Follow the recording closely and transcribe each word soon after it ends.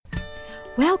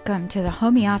Welcome to the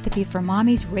Homeopathy for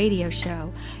Mommies radio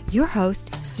show. Your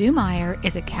host, Sue Meyer,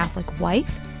 is a Catholic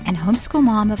wife and homeschool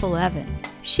mom of 11.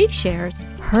 She shares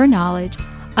her knowledge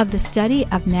of the study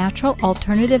of natural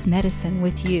alternative medicine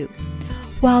with you.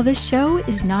 While this show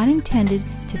is not intended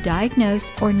to diagnose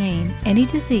or name any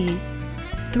disease,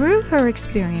 through her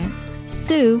experience,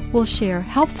 Sue will share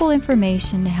helpful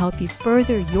information to help you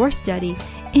further your study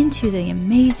into the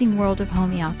amazing world of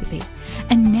homeopathy.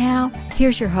 And now,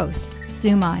 here's your host,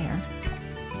 Sue Meyer.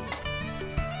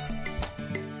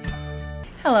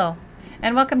 Hello,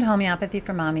 and welcome to Homeopathy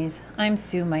for Mommies. I'm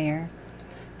Sue Meyer.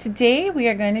 Today we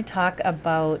are going to talk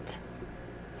about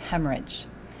hemorrhage.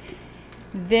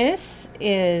 This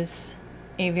is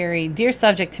a very dear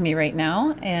subject to me right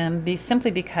now, and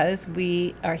simply because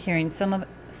we are hearing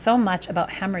so much about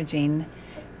hemorrhaging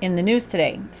in the news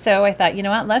today. So I thought, you know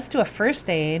what, let's do a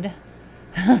first aid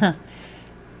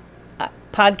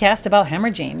podcast about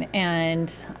hemorrhaging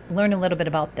and learn a little bit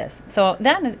about this. So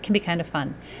that can be kind of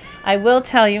fun. I will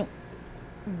tell you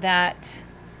that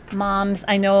moms,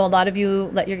 I know a lot of you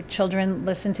let your children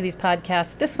listen to these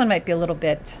podcasts. This one might be a little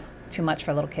bit too much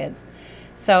for little kids.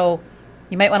 So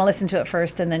you might want to listen to it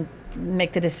first and then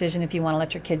make the decision if you want to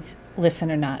let your kids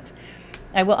listen or not.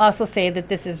 I will also say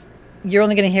that you're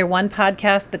only going to hear one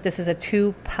podcast, but this is a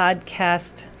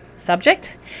 2-podcast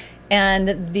subject.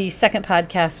 And the second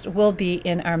podcast will be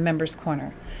in our Members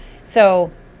Corner.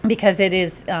 So, because it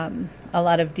is a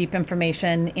lot of deep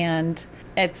information and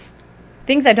it's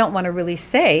things I don't want to really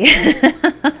say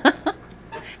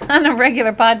on a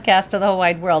regular podcast to the whole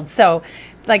wide world. So,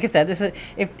 like I said, this is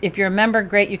if you're a member,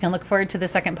 great, you can look forward to the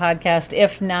second podcast.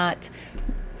 If not,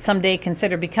 someday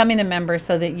consider becoming a member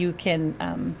so that you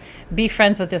can be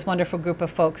friends with this wonderful group of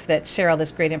folks that share all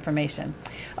this great information.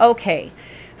 Okay,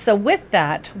 so with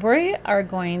that, we are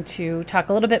going to talk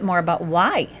a little bit more about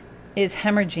why is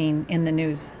hemorrhaging in the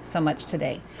news so much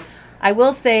today. I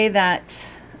will say that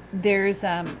there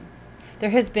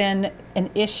has been an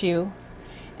issue,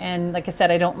 and like I said,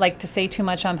 I don't like to say too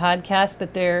much on podcasts,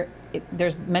 but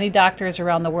there's many doctors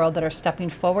around the world that are stepping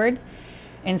forward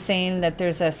and saying that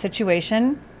there's a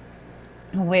situation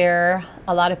where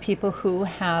a lot of people who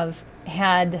have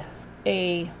had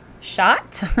a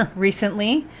shot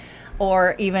recently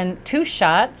or even 2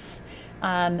 shots,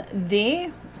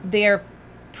 they are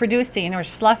producing or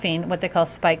sloughing what they call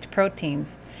spiked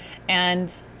proteins.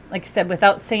 And like I said,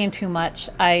 without saying too much,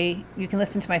 you can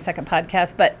listen to my second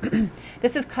podcast, but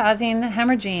this is causing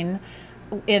hemorrhaging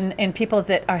in people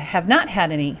that have not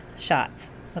had any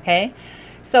shots, okay?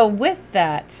 So with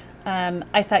that,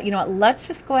 I thought, you know what, let's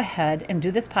just go ahead and do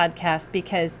this podcast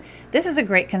because this is a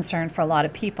great concern for a lot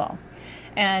of people.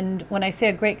 And when I say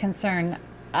a great concern,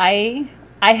 I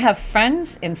have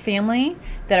friends and family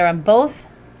that are on both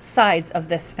sides of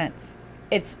this fence.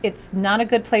 It's not a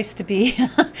good place to be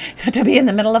to be in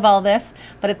the middle of all this,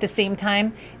 but at the same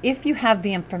time, if you have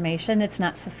the information, it's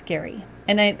not so scary.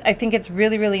 And I think it's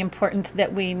really, really important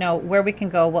that we know where we can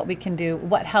go, what we can do,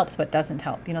 what helps, what doesn't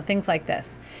help, things like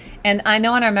this. And I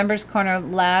know in our Members Corner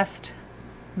last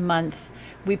month,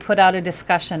 we put out a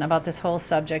discussion about this whole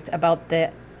subject, about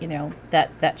that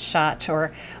shot,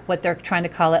 or what they're trying to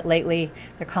call it lately.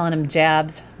 They're calling them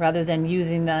jabs rather than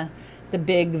using the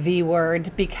big V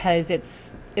word, because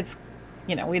it's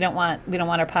we don't want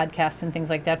our podcasts and things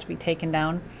like that to be taken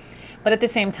down. But at the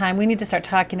same time, we need to start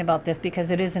talking about this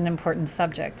because it is an important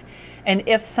subject. And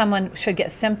if someone should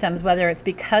get symptoms, whether it's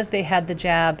because they had the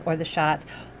jab or the shot,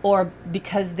 or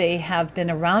because they have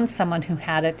been around someone who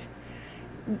had it,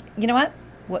 you know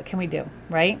what can we do,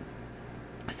 right?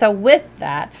 So with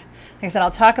that, like I said, I'll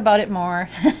talk about it more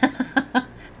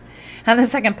on the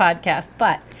second podcast,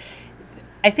 but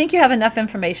I think you have enough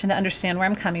information to understand where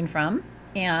I'm coming from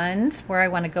and where I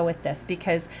want to go with this,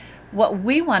 because what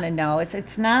we want to know is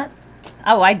it's not,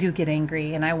 I do get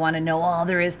angry and I want to know all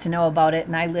there is to know about it,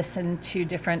 and I listen to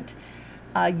different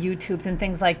YouTubes and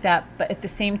things like that, but at the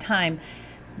same time,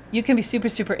 you can be super,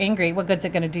 super angry. What good's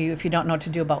it going to do you if you don't know what to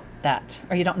do about that,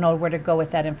 or you don't know where to go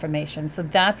with that information? So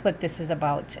that's what this is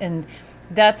about, and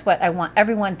that's what I want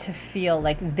everyone to feel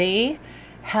like they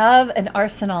have an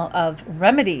arsenal of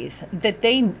remedies, that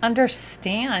they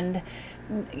understand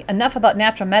enough about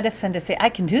natural medicine to say, I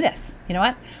can do this. You know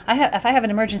what? If I have an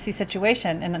emergency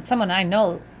situation and someone I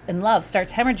know and love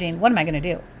starts hemorrhaging, what am I going to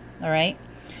do? All right.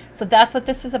 So that's what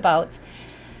this is about.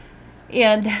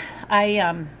 And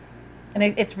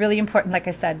it's really important, like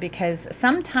I said, because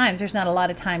sometimes there's not a lot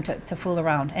of time to fool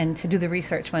around and to do the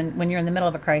research when you're in the middle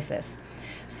of a crisis.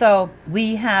 So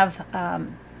we have,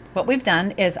 what we've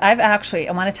done is I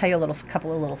want to tell you a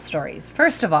couple of little stories.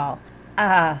 First of all,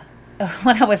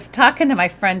 when I was talking to my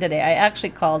friend today, I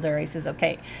actually called her. I says,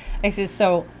 okay. I says,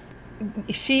 so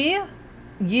she,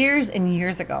 years and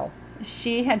years ago,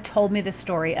 she had told me the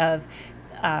story of,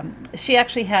 she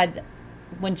actually had,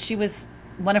 when she was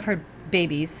one of her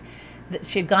babies,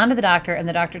 she had gone to the doctor, and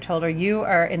the doctor told her, you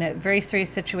are in a very serious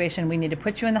situation. We need to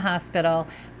put you in the hospital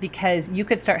because you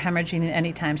could start hemorrhaging at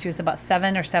any time. She was about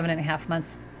 7 or 7.5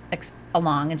 months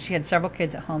along, and she had several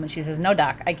kids at home. And she says, no,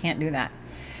 doc, I can't do that.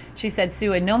 She said,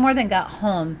 Sue, I no more than got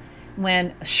home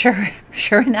when, sure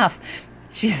enough,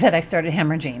 she said, I started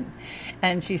hemorrhaging.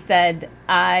 And she said,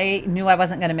 I knew I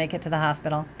wasn't going to make it to the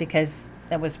hospital because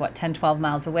that was, 10, 12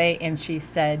 miles away. And she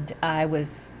said, I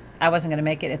wasn't going to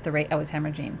make it at the rate I was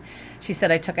hemorrhaging. She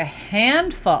said, I took a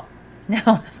handful.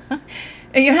 Now,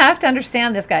 you have to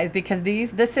understand this, guys, because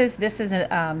this is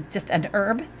just an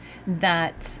herb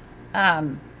that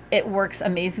it works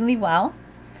amazingly well,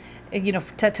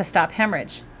 to stop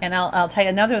hemorrhage. And I'll tell you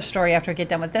another story after I get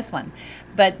done with this one.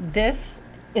 But this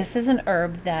is an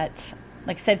herb that,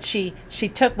 like I said, she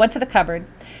went to the cupboard.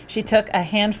 She took a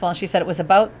handful, and she said it was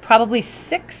about probably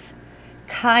 6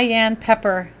 cayenne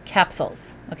pepper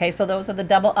capsules. Okay, so those are the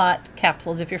double aught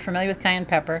capsules, if you're familiar with cayenne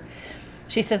pepper.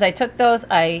 She says, I took those,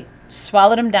 I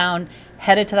swallowed them down,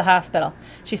 headed to the hospital.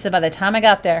 She said, by the time I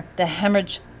got there, the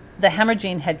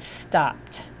hemorrhaging had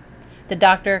stopped. The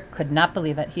doctor could not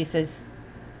believe it. He says,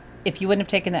 if you wouldn't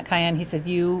have taken that cayenne, he says,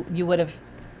 you would have,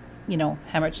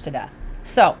 hemorrhaged to death.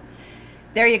 So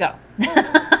there you go.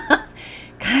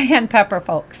 Cayenne pepper,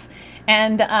 folks.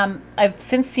 And I've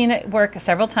since seen it work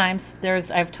several times.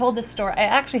 I've told this story.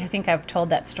 I think I've told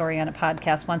that story on a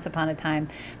podcast once upon a time.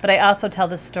 But I also tell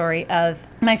the story of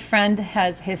my friend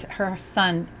her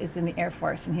son is in the Air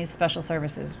Force, and he's special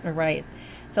services, right?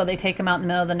 So they take him out in the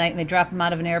middle of the night, and they drop him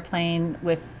out of an airplane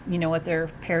with their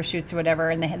parachutes or whatever,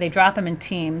 and they drop him in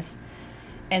teams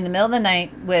in the middle of the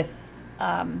night with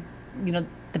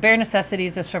the bare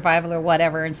necessities of survival or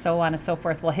whatever, and so on and so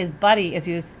forth. Well, his buddy, as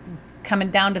he was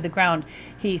coming down to the ground,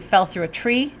 he fell through a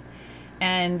tree,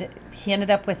 and he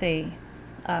ended up with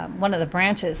one of the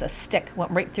branches, a stick,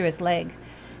 went right through his leg.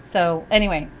 So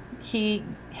anyway, he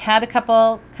had a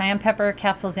couple cayenne pepper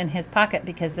capsules in his pocket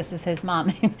because this is his mom.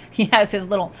 He has his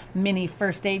little mini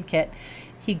first aid kit.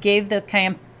 He gave the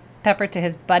cayenne pepper to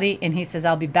his buddy, and he says,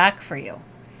 I'll be back for you.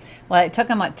 Well, it took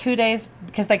him 2 days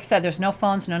because, like I said, there's no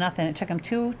phones, no nothing. It took him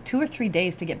two or 3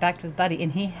 days to get back to his buddy,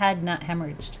 and he had not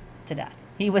hemorrhaged to death.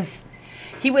 He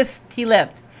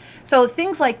lived. So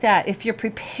things like that, if you're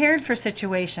prepared for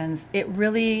situations, it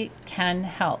really can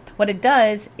help. What it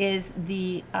does is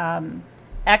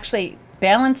actually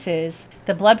balances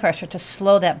the blood pressure to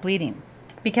slow that bleeding.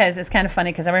 Because it's kind of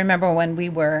funny, because I remember when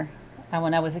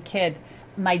I was a kid,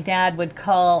 my dad would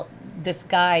call this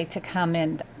guy to come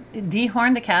and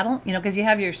dehorn the cattle, because you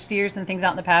have your steers and things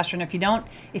out in the pasture, and if you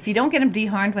don't get them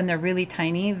dehorned when they're really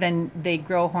tiny, then they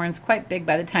grow horns quite big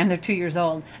by the time they're 2 years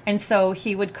old. And so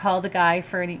he would call the guy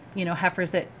for any heifers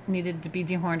that needed to be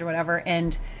dehorned or whatever,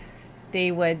 and they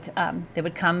would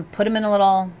come, put them in a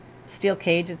little steel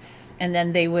cage, and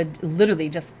then they would literally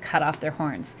just cut off their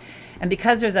horns. And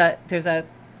because there's a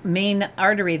main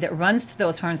artery that runs to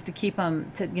those horns to keep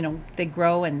them they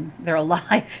grow and they're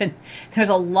alive, and there's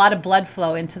a lot of blood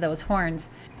flow into those horns.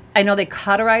 I know they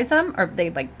cauterize them, or they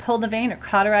pull the vein or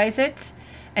cauterize it,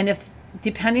 and if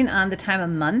depending on the time of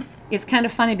month, it's kind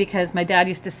of funny because my dad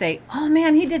used to say, oh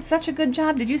man, he did such a good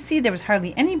job, did you see there was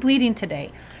hardly any bleeding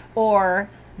today? Or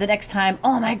the next time,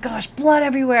 oh my gosh, blood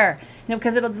everywhere,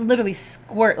 because it'll literally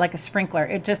squirt like a sprinkler.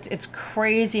 It's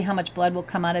crazy how much blood will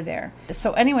come out of there.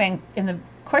 So anyway, in the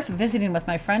course of visiting with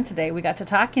my friend today, we got to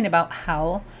talking about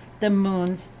how the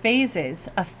moon's phases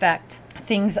affect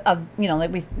things of,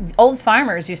 old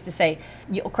farmers used to say,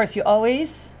 of course, you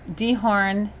always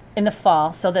dehorn in the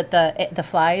fall so that the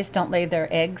flies don't lay their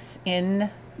eggs in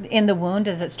the wound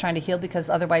as it's trying to heal, because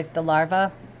otherwise the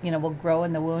larva, will grow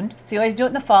in the wound. So you always do it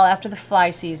in the fall after the fly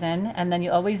season, and then you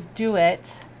always do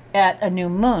it at a new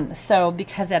moon. So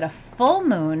because at a full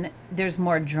moon, there's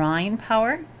more drawing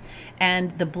power,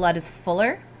 and the blood is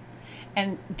fuller.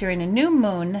 And during a new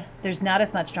moon, there's not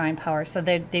as much drawing power, so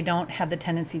they don't have the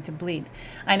tendency to bleed.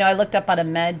 I know I looked up on a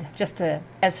med,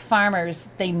 as farmers,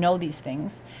 they know these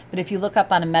things. But if you look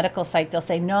up on a medical site, they'll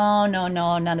say, no,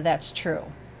 none of that's true.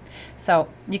 So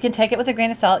you can take it with a grain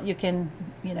of salt. You can,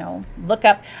 look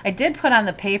up. I did put on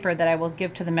the paper that I will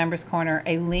give to the Members Corner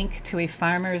a link to a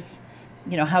farmer's,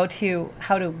 how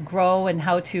to grow and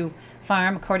how to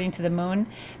farm according to the moon,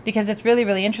 because it's really,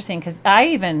 really interesting. Because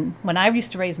when I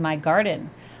used to raise my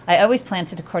garden, I always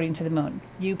planted according to the moon.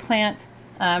 You plant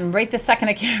Right this second,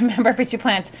 I can't remember if it's you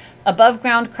plant above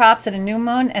ground crops at a new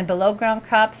moon and below ground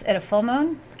crops at a full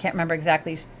moon. Can't remember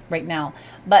exactly right now,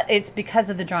 but it's because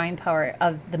of the drawing power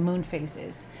of the moon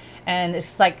phases. And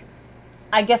it's like,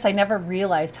 I guess I never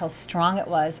realized how strong it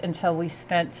was until we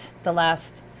spent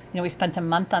we spent a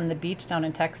month on the beach down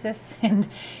in Texas,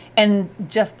 and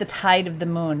just the tide of the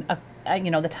moon,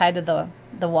 the tide of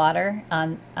the water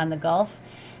on the Gulf,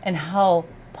 and how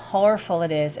powerful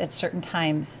it is at certain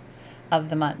times of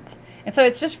the month. And so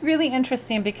it's just really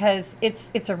interesting because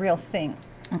it's a real thing.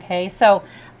 Okay, so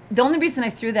the only reason I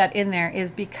threw that in there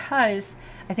is because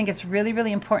I think it's really,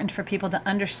 really important for people to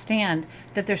understand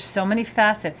that there's so many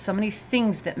facets, so many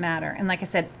things that matter. And like I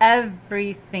said,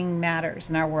 everything matters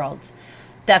in our world.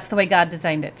 That's the way God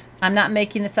designed it. I'm not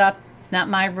making this up. It's not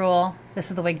my rule.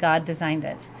 This is the way God designed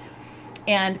it.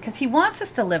 And because he wants us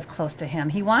to live close to him.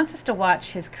 He wants us to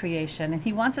watch his creation, and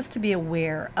he wants us to be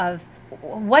aware of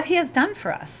what he has done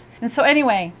for us. And so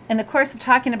anyway, in the course of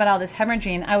talking about all this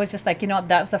hemorrhaging, I was just like,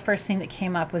 that was the first thing that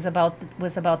came up was about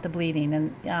the bleeding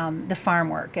and the farm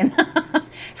work. And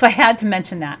so I had to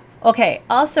mention that. Okay,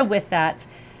 also with that,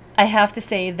 I have to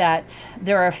say that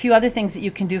there are a few other things that you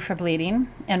can do for bleeding,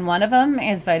 and one of them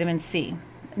is vitamin C.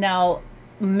 Now,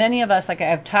 many of us, like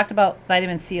I've talked about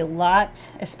vitamin C a lot,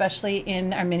 especially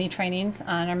in our mini trainings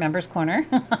on our Members Corner.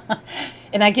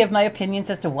 And I give my opinions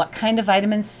as to what kind of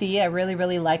vitamin C I really,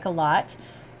 really like a lot,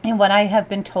 and what I have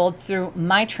been told through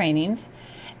my trainings.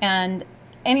 And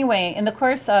anyway, in the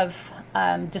course of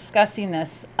discussing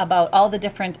this about all the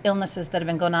different illnesses that have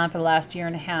been going on for the last year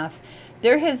and a half,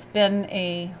 there has been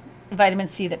a vitamin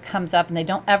C that comes up, and they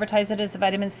don't advertise it as a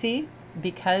vitamin C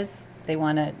because they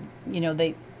want to,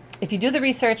 if you do the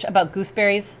research about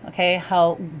gooseberries, okay,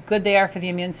 how good they are for the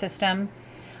immune system,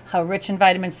 how rich in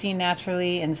vitamin C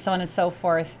naturally, and so on and so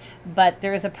forth. But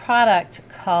there is a product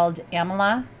called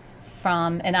Amla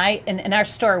in our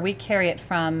store, we carry it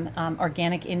from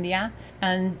Organic India.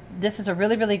 And this is a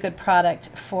really, really good product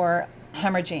for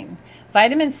hemorrhaging.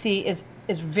 Vitamin C is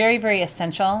very, very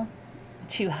essential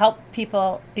to help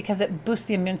people because it boosts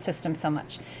the immune system so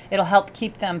much. It'll help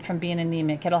keep them from being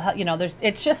anemic. It'll help,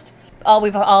 it's just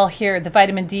we've all hear the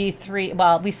vitamin D3.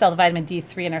 Well, we sell the vitamin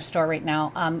D3 in our store right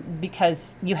now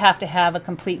because you have to have a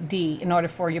complete D in order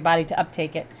for your body to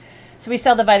uptake it. So we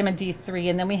sell the vitamin D3,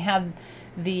 and then we have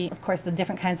of course, the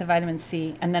different kinds of vitamin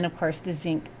C, and then of course the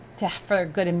zinc for a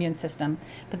good immune system.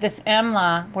 But this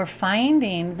AMLA, we're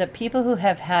finding that people who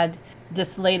have had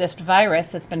this latest virus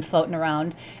that's been floating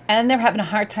around, and they're having a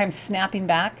hard time snapping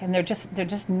back, and they're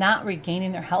just not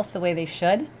regaining their health the way they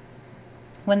should.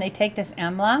 When they take this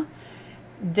AMLA,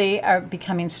 they are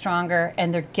becoming stronger,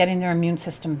 and they're getting their immune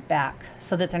system back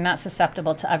so that they're not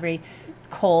susceptible to every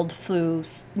cold, flu,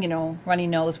 runny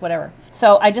nose, whatever.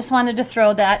 So I just wanted to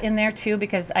throw that in there too,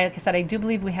 because like I said, I do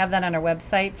believe we have that on our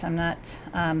website. I'm not,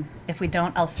 if we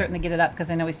don't, I'll certainly get it up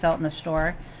because I know we sell it in the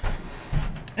store.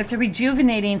 It's a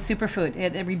rejuvenating superfood.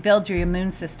 It rebuilds your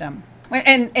immune system.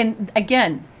 And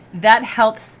again, that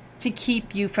helps to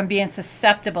keep you from being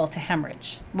susceptible to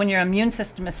hemorrhage when your immune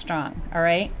system is strong, all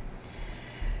right?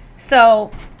 So,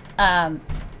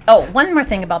 one more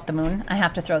thing about the moon, I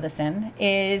have to throw this in,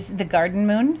 is the garden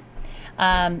moon.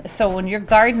 So when you're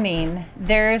gardening,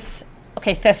 there's,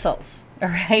 thistles, all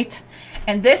right?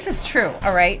 And this is true,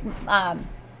 all right?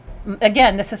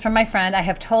 Again, this is from my friend. I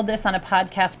have told this on a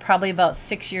podcast probably about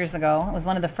 6 years ago. It was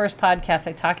one of the first podcasts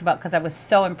I talked about because I was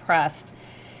so impressed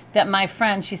that my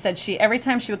friend, she said every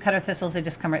time she would cut her thistles, they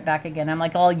just come right back again. I'm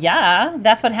like, oh yeah,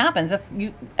 that's what happens.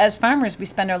 As farmers, we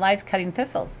spend our lives cutting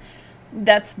thistles.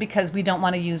 That's because we don't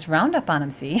want to use Roundup on them,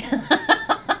 see?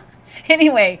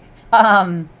 Anyway,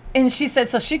 and she said,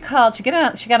 so she got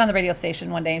on the radio station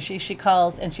one day, and she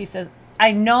calls and she says,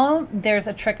 I know there's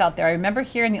a trick out there. I remember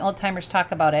hearing the old timers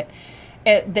talk about it,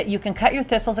 that you can cut your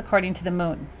thistles according to the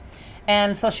moon.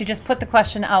 And so she just put the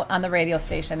question out on the radio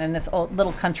station in this old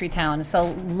little country town.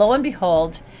 So lo and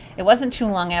behold, it wasn't too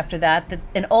long after that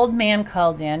an old man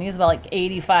called in. He was about like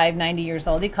 85, 90 years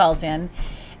old. He calls in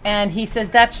and he says,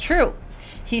 that's true.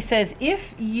 He says,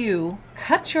 if you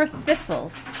cut your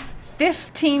thistles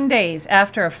 15 days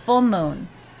after a full moon,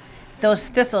 those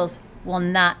thistles will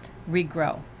not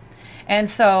regrow. And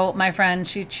so my friend,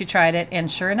 she tried it, and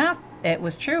sure enough, it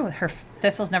was true. Her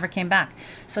thistles never came back.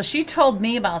 So she told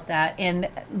me about that, and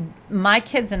my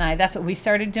kids and I, that's what we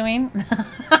started doing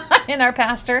in our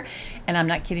pasture. And I'm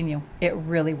not kidding you. It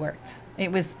really worked.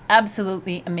 It was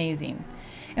absolutely amazing.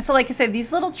 And so, like I said,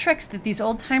 these little tricks that these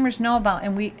old timers know about,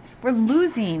 and we're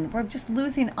just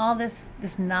losing all this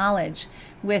knowledge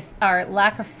with our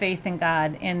lack of faith in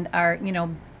God and our,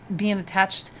 being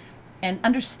attached and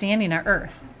understanding our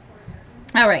earth.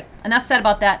 All right, enough said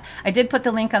about that. I did put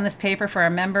the link on this paper for our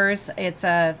members. It's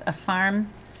a farm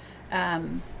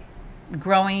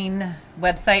growing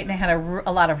website, and it had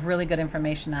a lot of really good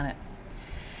information on it.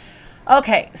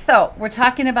 Okay, so we're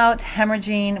talking about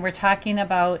hemorrhaging. We're talking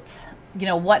about,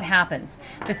 what happens.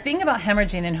 The thing about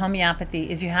hemorrhaging in homeopathy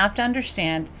is you have to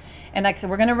understand, and like I said,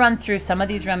 we're going to run through some of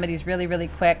these remedies really, really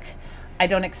quick. I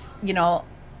don't,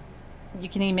 you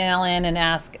can email in and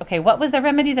ask, okay, what was the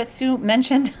remedy that Sue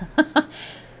mentioned?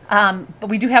 But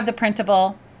we do have the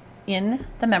printable in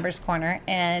the Members Corner.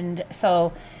 And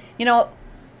so,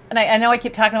 and I know I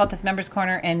keep talking about this Members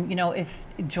Corner, and, you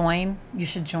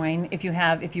should join.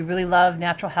 If you really love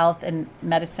natural health and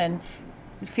medicine,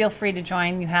 feel free to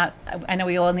join. I know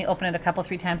we only open it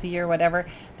 3 times a year or whatever,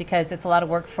 because it's a lot of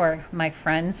work for my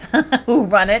friends who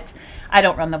run it. I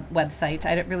don't run the website.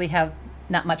 I don't really have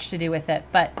not much to do with it,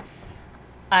 but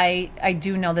I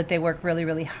do know that they work really,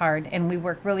 really hard, and we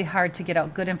work really hard to get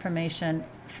out good information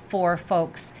for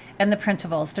folks and the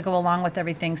printables to go along with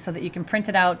everything so that you can print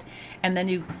it out. And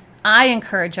then I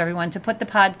encourage everyone to put the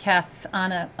podcasts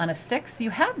on a stick so you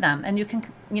have them, and you can,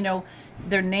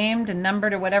 they're named and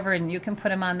numbered or whatever, and you can put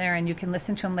them on there and you can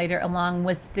listen to them later along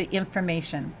with the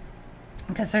information,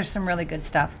 because there's some really good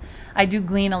stuff. I do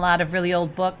glean a lot of really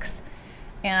old books,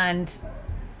 and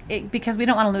because we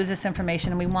don't want to lose this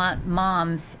information, and we want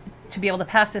moms to be able to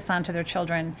pass this on to their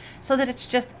children so that it's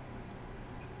just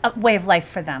a way of life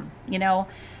for them.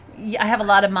 I have a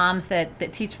lot of moms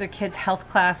that teach their kids health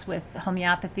class with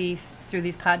homeopathy through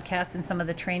these podcasts and some of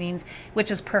the trainings,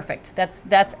 which is perfect.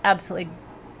 That's absolutely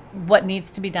what needs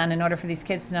to be done in order for these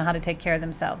kids to know how to take care of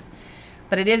themselves.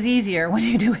 But it is easier when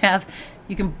you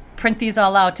can print these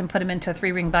all out and put them into a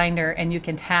 3-ring binder, and you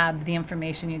can tab the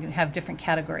information. You can have different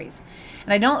categories.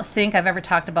 And I don't think I've ever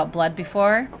talked about blood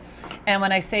before. And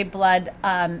when I say blood,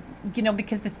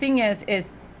 because the thing is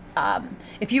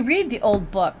if you read the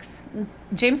old books,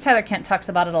 James Tyler Kent talks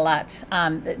about it a lot,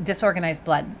 disorganized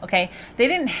blood, okay? They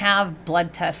didn't have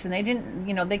blood tests, and they didn't,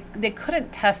 they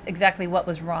couldn't test exactly what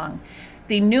was wrong.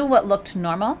 They knew what looked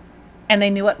normal, and they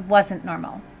knew what wasn't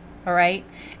normal. All right.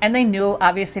 And they knew,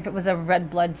 obviously, if it was a red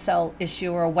blood cell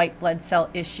issue or a white blood cell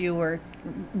issue or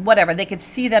whatever, they could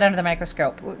see that under the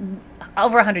microscope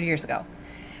over 100 years ago.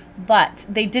 But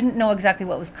they didn't know exactly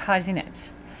what was causing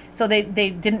it. So they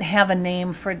didn't have a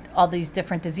name for all these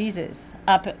different diseases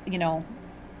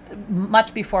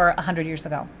much before 100 years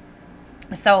ago.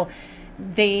 So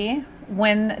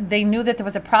when they knew that there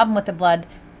was a problem with the blood,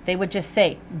 they would just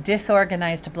say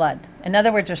disorganized blood. In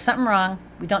other words, there's something wrong.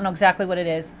 We don't know exactly what it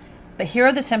is. But here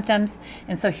are the symptoms,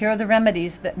 and so here are the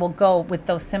remedies that will go with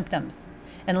those symptoms.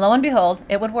 And lo and behold,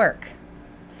 it would work.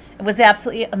 It was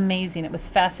absolutely amazing. It was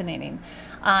fascinating.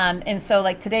 And so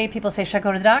like today, people say, should I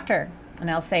go to the doctor?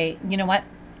 And I'll say, you know what?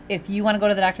 If you want to go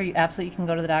to the doctor, you absolutely can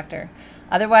go to the doctor.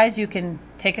 Otherwise, you can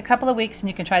take a couple of weeks and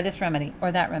you can try this remedy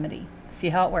or that remedy, see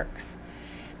how it works.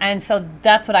 And so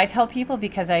that's what I tell people,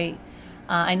 because I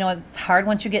know it's hard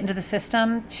once you get into the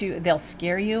system. They'll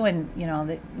scare you, and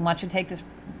they want you to take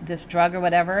this drug or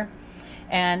whatever.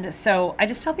 And so I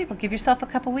just tell people, give yourself a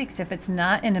couple weeks. If it's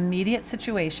not an immediate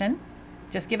situation,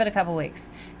 just give it a couple weeks.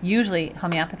 Usually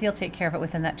homeopathy will take care of it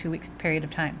within that 2 weeks period of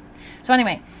time. So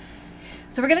anyway,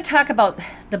 so we're going to talk about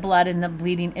the blood and the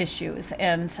bleeding issues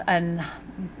and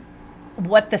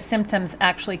what the symptoms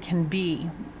actually can be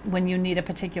when you need a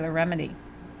particular remedy.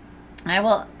 I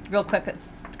will, real quick,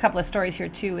 a couple of stories here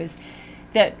too, is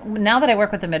that now that I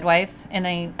work with the midwives and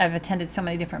I've attended so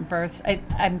many different births,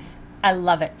 I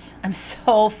love it. I'm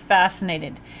so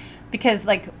fascinated, because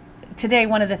like today,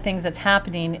 one of the things that's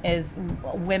happening is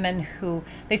women who,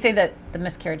 they say that the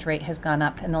miscarriage rate has gone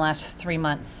up in the last 3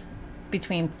 months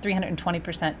between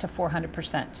 320% to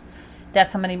 400%.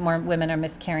 That's how many more women are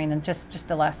miscarrying in just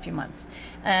the last few months.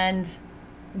 And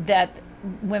that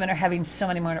women are having so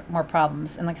many more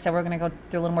problems. And like I said, we're going to go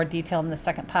through a little more detail in the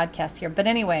second podcast here. But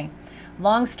anyway,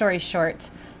 long story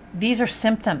short, these are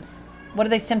symptoms. What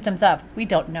are they symptoms of? We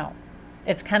don't know.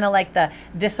 It's kind of like the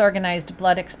disorganized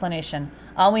blood explanation.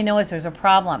 All we know is there's a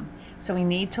problem. So we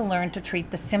need to learn to treat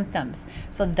the symptoms.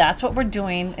 So that's what we're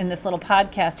doing in this little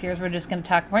podcast here, is we're just going to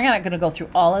talk. We're not going to go through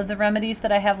all of the remedies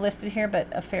that I have listed here, but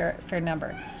a fair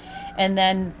number. And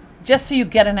then just so you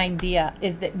get an idea,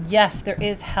 is that yes, there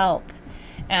is help.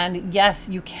 And yes,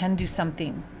 you can do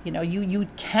something. You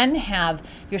can have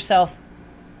yourself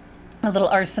a little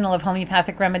arsenal of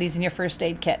homeopathic remedies in your first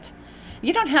aid kit.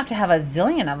 You don't have to have a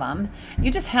zillion of them. You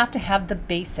just have to have the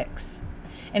basics.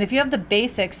 And if you have the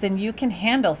basics, then you can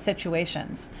handle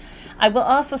situations. I will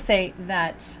also say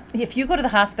that if you go to the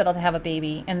hospital to have a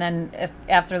baby, and then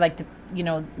after like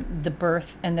the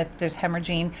birth and there's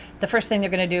hemorrhaging, the first thing they're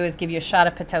going to do is give you a shot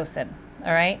of Pitocin,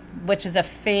 all right, which is a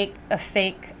fake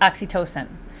oxytocin.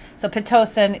 So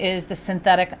Pitocin is the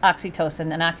synthetic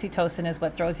oxytocin, and oxytocin is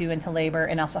what throws you into labor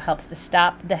and also helps to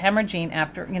stop the hemorrhaging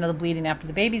after, the bleeding after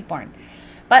the baby's born.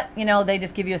 But, they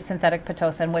just give you a synthetic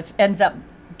Pitocin, which ends up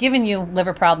giving you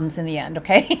liver problems in the end,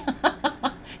 okay?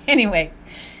 Anyway,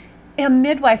 a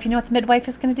midwife, you know what the midwife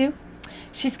is going to do?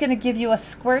 She's going to give you a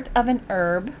squirt of an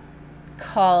herb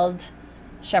called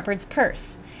shepherd's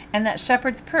purse. And that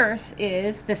shepherd's purse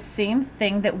is the same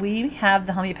thing that we have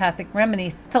the homeopathic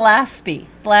remedy, Thalaspi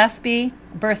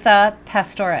bursa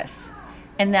pastoris.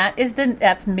 And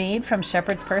that's made from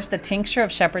shepherd's purse, the tincture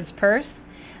of shepherd's purse,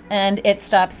 and it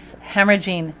stops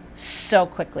hemorrhaging so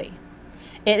quickly.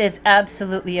 It is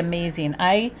absolutely amazing.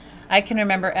 I can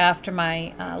remember after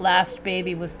my last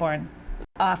baby was born,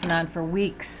 off and on for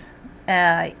weeks,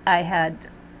 I had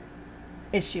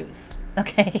issues,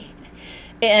 okay?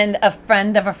 And a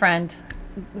friend of a friend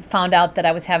found out that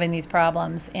I was having these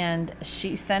problems, and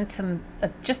she sent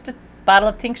just a bottle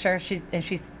of tincture. She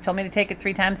told me to take it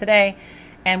 3 times a day,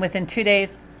 and within 2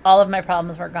 days, all of my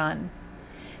problems were gone.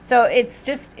 So it's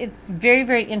very,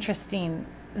 very interesting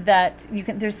that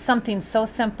there's something so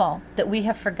simple that we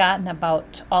have forgotten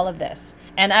about all of this.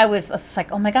 And I was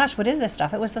like, oh my gosh, what is this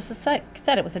stuff? It was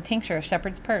it was a tincture of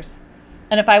shepherd's purse.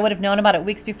 And if I would have known about it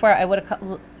weeks before, I would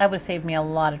have saved me a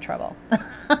lot of trouble.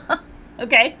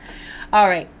 Okay? All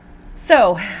right.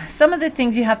 So some of the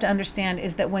things you have to understand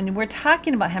is that when we're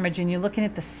talking about hemorrhaging, you're looking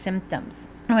at the symptoms.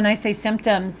 And when I say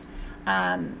symptoms,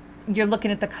 you're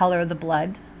looking at the color of the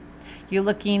blood. You're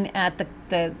looking at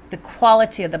the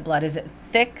quality of the blood. Is it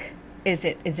thick? Is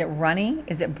it runny?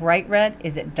 Is it bright red?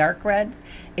 Is it dark red?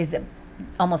 Is it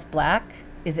almost black?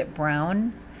 Is it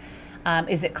brown?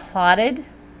 Is it clotted?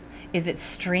 Is it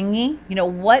stringy?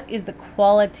 What is the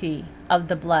quality of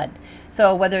the blood?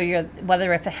 So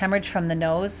whether it's a hemorrhage from the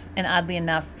nose, and oddly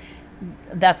enough,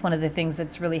 that's one of the things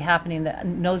that's really happening, the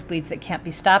nosebleeds that can't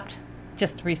be stopped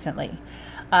just recently.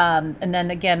 And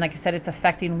then again, like I said, it's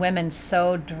affecting women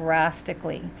so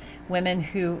drastically. Women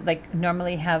who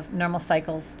normally have normal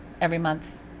cycles every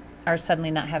month are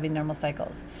suddenly not having normal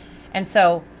cycles. And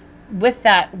so with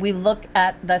that, we look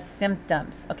at the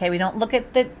symptoms. Okay, we don't look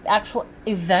at the actual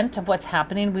event of what's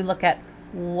happening. We look at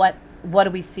what do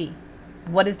we see?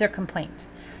 What is their complaint?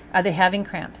 Are they having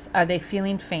cramps? Are they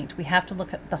feeling faint? We have to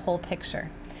look at the whole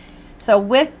picture. So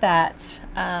with that,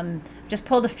 just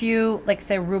pulled a few,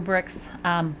 rubrics,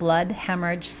 blood,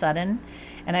 hemorrhage, sudden,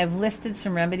 and I've listed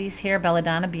some remedies here,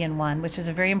 belladonna being one, which is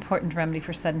a very important remedy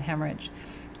for sudden hemorrhage.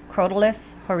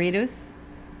 Crotalus horridus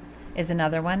is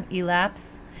another one,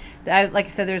 elapse. Like I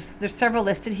said, there's several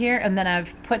listed here, and then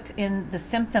I've put in the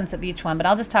symptoms of each one, but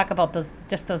I'll just talk about those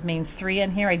main 3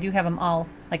 in here. I do have them all,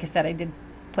 like I said, I did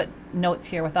put notes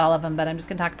here with all of them, but I'm just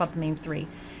going to talk about the main 3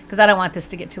 because I don't want this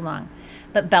to get too long.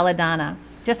 But belladonna,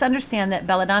 just understand that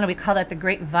belladonna, we call that the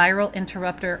great viral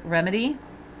interrupter remedy.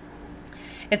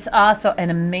 It's also an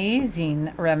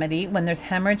amazing remedy when there's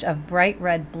hemorrhage of bright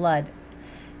red blood,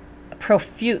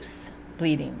 profuse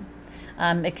bleeding.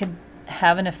 It could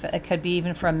have it could be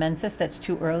even for a menses that's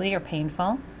too early or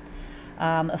painful.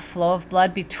 A flow of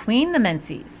blood between the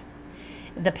menses.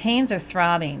 The pains are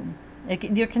throbbing.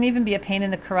 There can even be a pain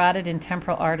in the carotid and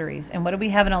temporal arteries. And what are we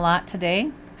having a lot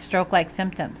today? Stroke-like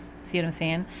symptoms. See what I'm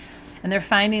saying? And they're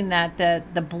finding that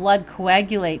the blood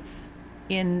coagulates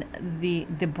in the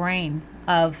brain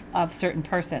of certain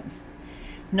persons.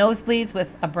 It's nosebleeds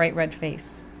with a bright red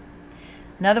face.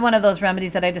 Another one of those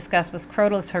remedies that I discussed was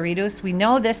Crotalus horridus. We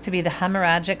know this to be the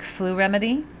hemorrhagic flu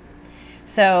remedy.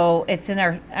 So it's in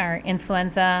our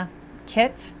influenza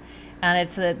kit, and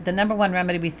it's the number one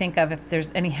remedy we think of if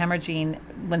there's any hemorrhaging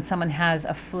when someone has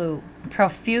a flu.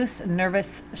 Profuse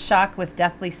nervous shock with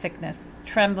deathly sickness,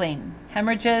 trembling,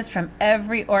 hemorrhages from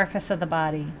every orifice of the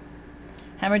body.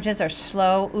 Hemorrhages are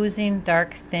slow, oozing,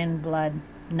 dark, thin blood,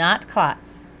 not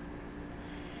clots.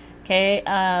 Okay,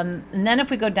 and then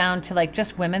if we go down to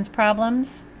just women's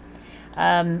problems,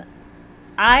 this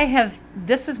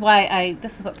is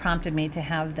what prompted me to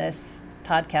have this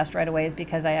podcast right away, is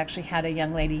because I actually had a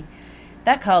young lady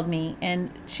that called me,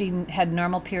 and she had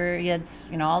normal periods,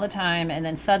 all the time, and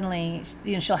then suddenly,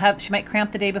 she might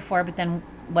cramp the day before, but then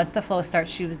once the flow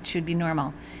starts, she would be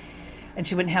normal. And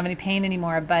she wouldn't have any pain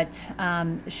anymore. But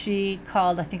she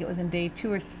called, I think it was in day 2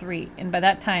 or 3. And by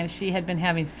that time, she had been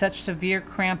having such severe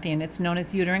cramping. It's known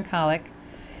as uterine colic.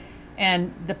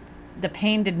 And the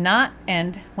pain did not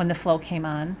end when the flow came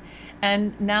on.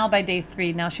 And now by day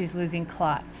 3, now she's losing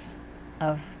clots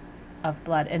of of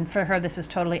blood. And for her, this was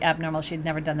totally abnormal. She had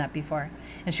never done that before.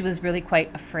 And she was really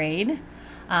quite afraid,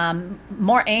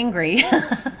 more angry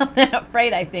than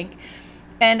afraid, I think.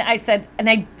 And I said,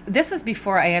 this is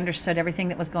before I understood everything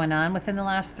that was going on within the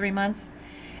last 3 months.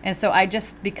 And so I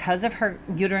just, because of her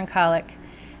uterine colic,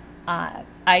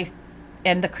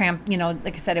 and the cramp,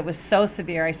 like I said, it was so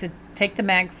severe. I said, take the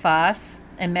Mag Phos,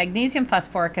 and magnesium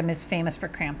phosphoricum is famous for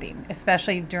cramping,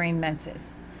 especially during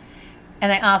menses.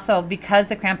 And I also, because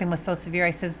the cramping was so severe, I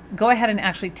said, go ahead and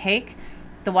actually take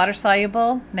the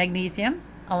water-soluble magnesium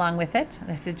along with it.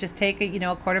 I said, just take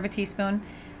a quarter of a teaspoon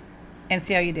and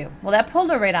see how you do. Well, that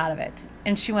pulled her right out of it.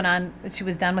 And she went on, she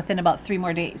was done within about 3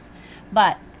 more days.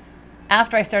 But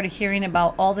after I started hearing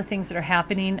about all the things that are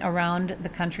happening around the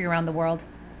country, around the world,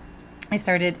 I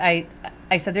said,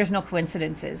 there's no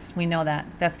coincidences. We know that.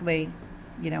 That's the way,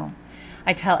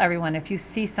 I tell everyone, if you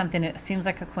see something that seems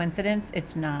like a coincidence,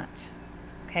 it's not.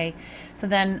 Okay? So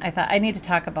then I thought, I need to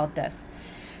talk about this.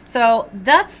 So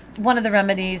that's one of the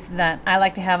remedies that I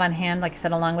like to have on hand. Like I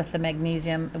said, along with the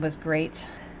magnesium, it was great.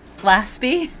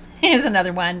 Flaspy is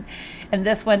another one. And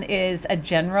this one is a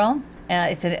general.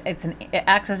 It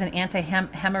acts as an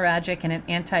anti-hemorrhagic and an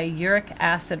anti-uric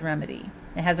acid remedy.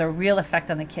 It has a real effect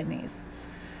on the kidneys.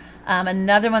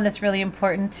 Another one that's really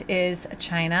important is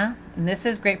China. And this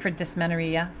is great for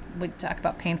dysmenorrhea. We talk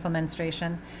about painful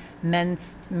menstruation,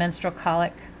 menstrual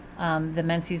colic. The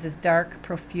menses is dark,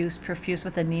 profuse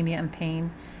with anemia and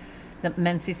pain. The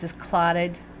menses is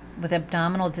clotted with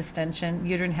abdominal distension,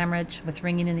 uterine hemorrhage with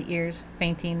ringing in the ears,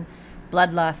 fainting,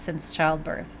 blood loss since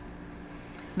childbirth.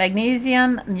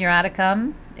 Magnesium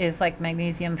muriaticum is like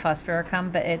magnesium phosphoricum,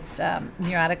 but it's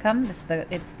muriaticum.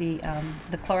 It's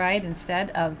the chloride instead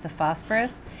of the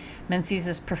phosphorus. Menses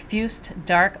is profuse,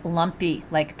 dark, lumpy,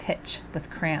 like pitch with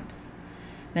cramps.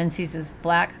 Menses is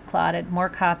black, clotted, more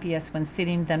copious when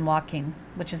sitting than walking,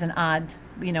 which is an odd,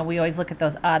 we always look at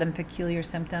those odd and peculiar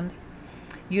symptoms.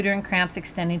 Uterine cramps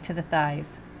extending to the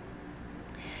thighs.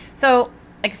 So,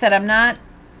 like I said, I'm not,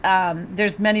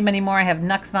 there's many, many more. I have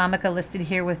Nux vomica listed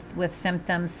here with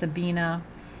symptoms, Sabina.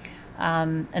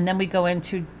 And then we go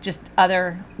into just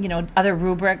other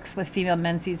rubrics with female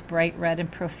menses, bright red and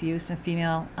profuse, and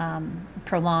female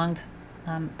prolonged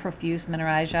profuse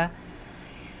menorrhagia.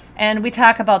 And we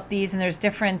talk about these, and there's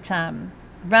different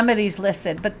remedies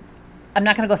listed, but I'm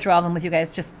not going to go through all of them with you guys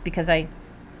just because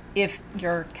if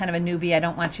you're kind of a newbie, I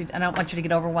don't want you to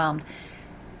get overwhelmed.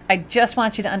 I just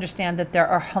want you to understand that there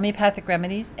are homeopathic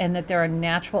remedies and that there are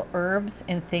natural herbs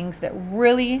and things that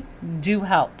really do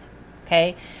help,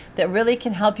 okay? That really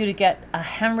can help you to get a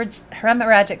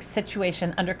hemorrhagic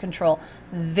situation under control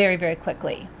very, very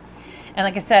quickly. And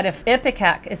like I said, if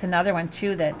Ipecac is another one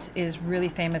too that is really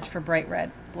famous for bright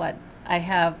red blood.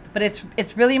 But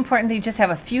it's really important that you just have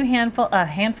a handful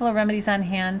of remedies on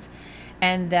hand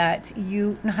and that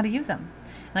you know how to use them.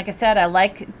 Like I said, I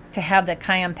like to have the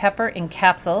cayenne pepper in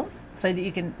capsules so that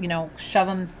you can, shove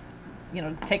them,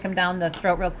 take them down the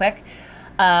throat real quick.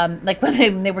 Like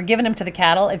when they were giving them to the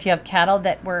cattle, if you have cattle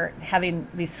that were having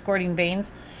these squirting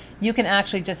veins, you can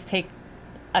actually just take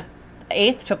an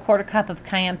eighth to a quarter cup of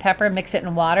cayenne pepper, mix it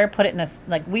in water, put it in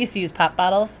like we used to use pop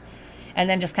bottles, and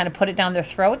then just kind of put it down their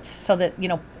throat so that,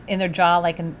 in their jaw,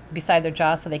 like beside their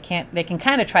jaw, so they can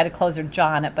kind of try to close their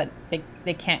jaw on it, but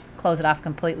they can't close it off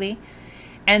completely.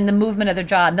 And the movement of their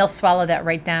jaw, and they'll swallow that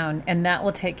right down, and that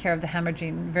will take care of the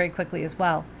hemorrhaging very quickly as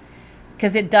well,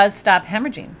 because it does stop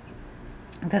hemorrhaging.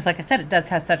 Because, like I said, it does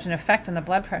have such an effect on the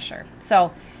blood pressure.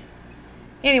 So,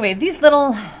 anyway, these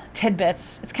little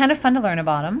tidbits, it's kind of fun to learn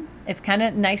about them. It's kind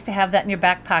of nice to have that in your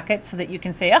back pocket so that you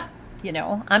can say,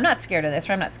 I'm not scared of this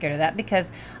or I'm not scared of that,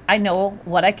 because I know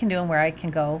what I can do and where I can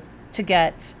go to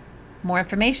get more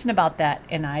information about that,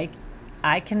 and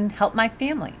I can help my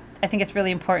family. I think it's really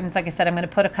important. Like I said, I'm going to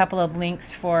put a couple of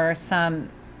links for some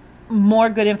more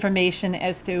good information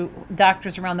as to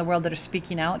doctors around the world that are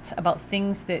speaking out about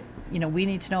things that, we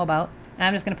need to know about. And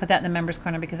I'm just going to put that in the members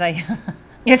corner because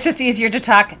it's just easier to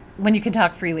talk when you can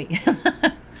talk freely.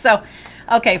 So,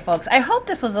 okay, folks, I hope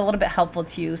this was a little bit helpful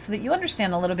to you so that you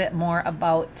understand a little bit more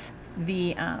about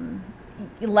the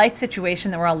life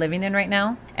situation that we're all living in right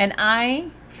now. And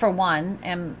I, for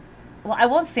one, I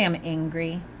won't say I'm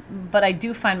angry, but I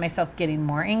do find myself getting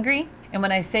more angry. And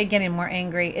when I say getting more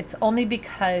angry, it's only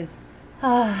because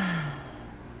I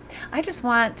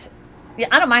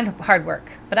don't mind hard work,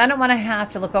 but I don't want to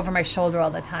have to look over my shoulder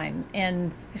all the time.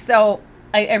 And so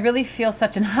I really feel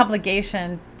such an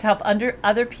obligation to help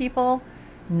other people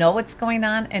know what's going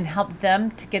on and help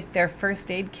them to get their first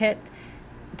aid kit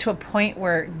to a point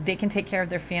where they can take care of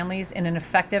their families in an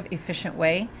effective, efficient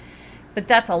way. But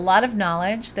that's a lot of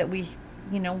knowledge that we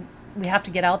we have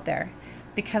to get out there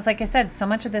because, like I said, so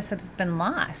much of this has been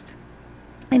lost.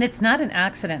 And it's not an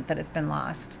accident that it's been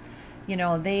lost. You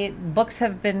know, books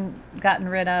have been gotten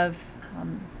rid of.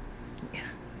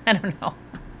 I don't know.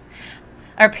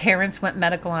 Our parents went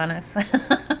medical on us.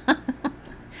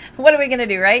 What are we going to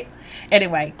do, right?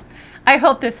 Anyway, I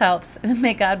hope this helps.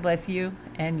 May God bless you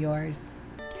and yours.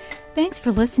 Thanks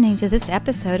for listening to this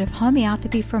episode of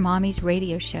Homeopathy for Mommies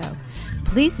radio show.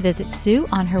 Please visit Sue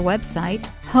on her website,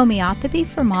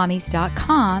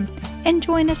 homeopathyformommies.com, and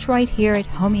join us right here at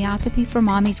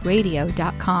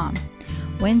homeopathyformommiesradio.com.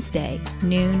 Wednesday,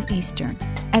 noon Eastern.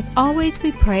 As always,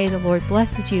 we pray the Lord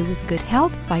blesses you with good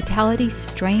health, vitality,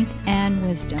 strength, and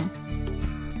wisdom.